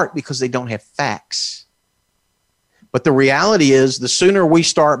fall apart because they don't have facts. But the reality is the sooner we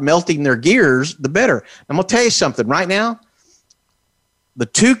start melting their gears, the better. I'm going to tell you something right now. The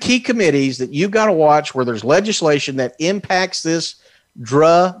two key committees that you've got to watch where there's legislation that impacts this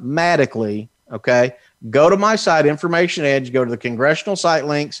dramatically, okay? Go to my site, Information Edge, go to the congressional site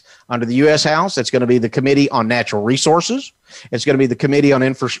links under the U.S. House. That's going to be the Committee on Natural Resources. It's going to be the Committee on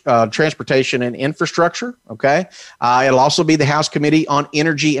Transportation and Infrastructure, okay? It'll also be the House Committee on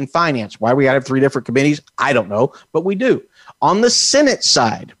Energy and Finance. Why we got to have three different committees, I don't know, but we do. On the Senate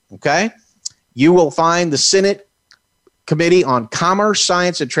side, okay, you will find the Senate Committee on Commerce,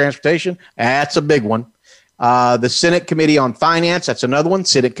 Science, and Transportation. That's a big one. The Senate Committee on Finance, that's another one.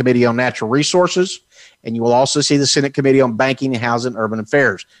 Senate Committee on Natural Resources. And you will also see the Senate Committee on Banking, Housing, and Urban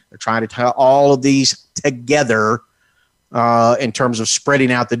Affairs. They're trying to tie all of these together in terms of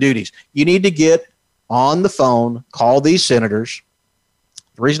spreading out the duties. You need to get on the phone, call these senators.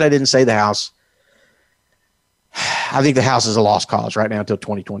 The reason I didn't say the House, I think the House is a lost cause right now until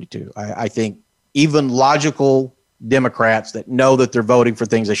 2022. I think even logical Democrats that know that they're voting for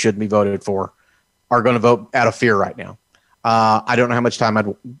things they shouldn't be voted for are going to vote out of fear right now. I don't know how much time I'd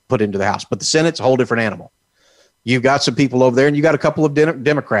put into the House, but the Senate's a whole different animal. You've got some people over there, and you got a couple of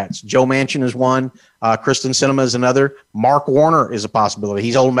Democrats. Joe Manchin is one. Kristen Sinema is another. Mark Warner is a possibility.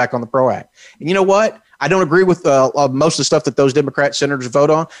 He's holding back on the PRO Act. And you know what? I don't agree with most of the stuff that those Democrat senators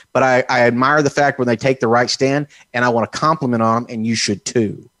vote on, but I admire the fact when they take the right stand, and I want to compliment on them, and you should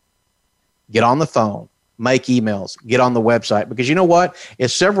too. Get on the phone. Make emails, get on the website, because you know what?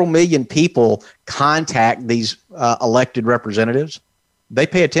 If several million people contact these elected representatives, they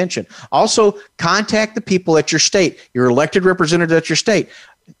pay attention. Also, contact the people at your state, your elected representatives at your state.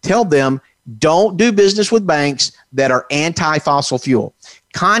 Tell them, don't do business with banks that are anti-fossil fuel.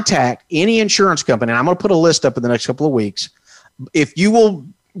 Contact any insurance company, and I'm going to put a list up in the next couple of weeks. If you'll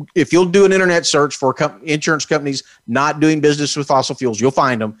do an internet search for insurance companies not doing business with fossil fuels, you'll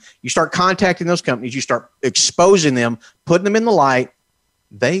find them. You start contacting those companies. You start exposing them, putting them in the light.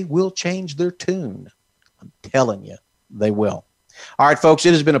 They will change their tune. I'm telling you, they will. All right, folks,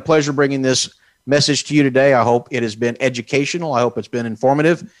 it has been a pleasure bringing this message to you today. I hope it has been educational. I hope it's been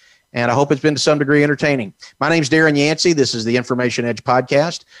informative. And I hope it's been to some degree entertaining. My name's Darren Yancey. This is the Information Edge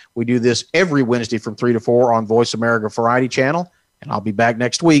podcast. We do this every Wednesday from 3 to 4 on Voice America Variety Channel. And I'll be back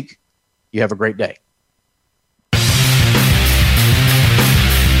next week. You have a great day.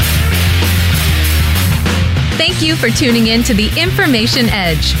 Thank you for tuning in to the Information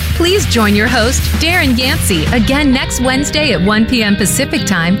Edge. Please join your host, Darren Yancey, again next Wednesday at 1 p.m. Pacific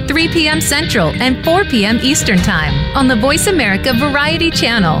Time, 3 p.m. Central, and 4 p.m. Eastern Time on the Voice America Variety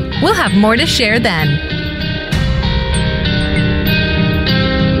Channel. We'll have more to share then.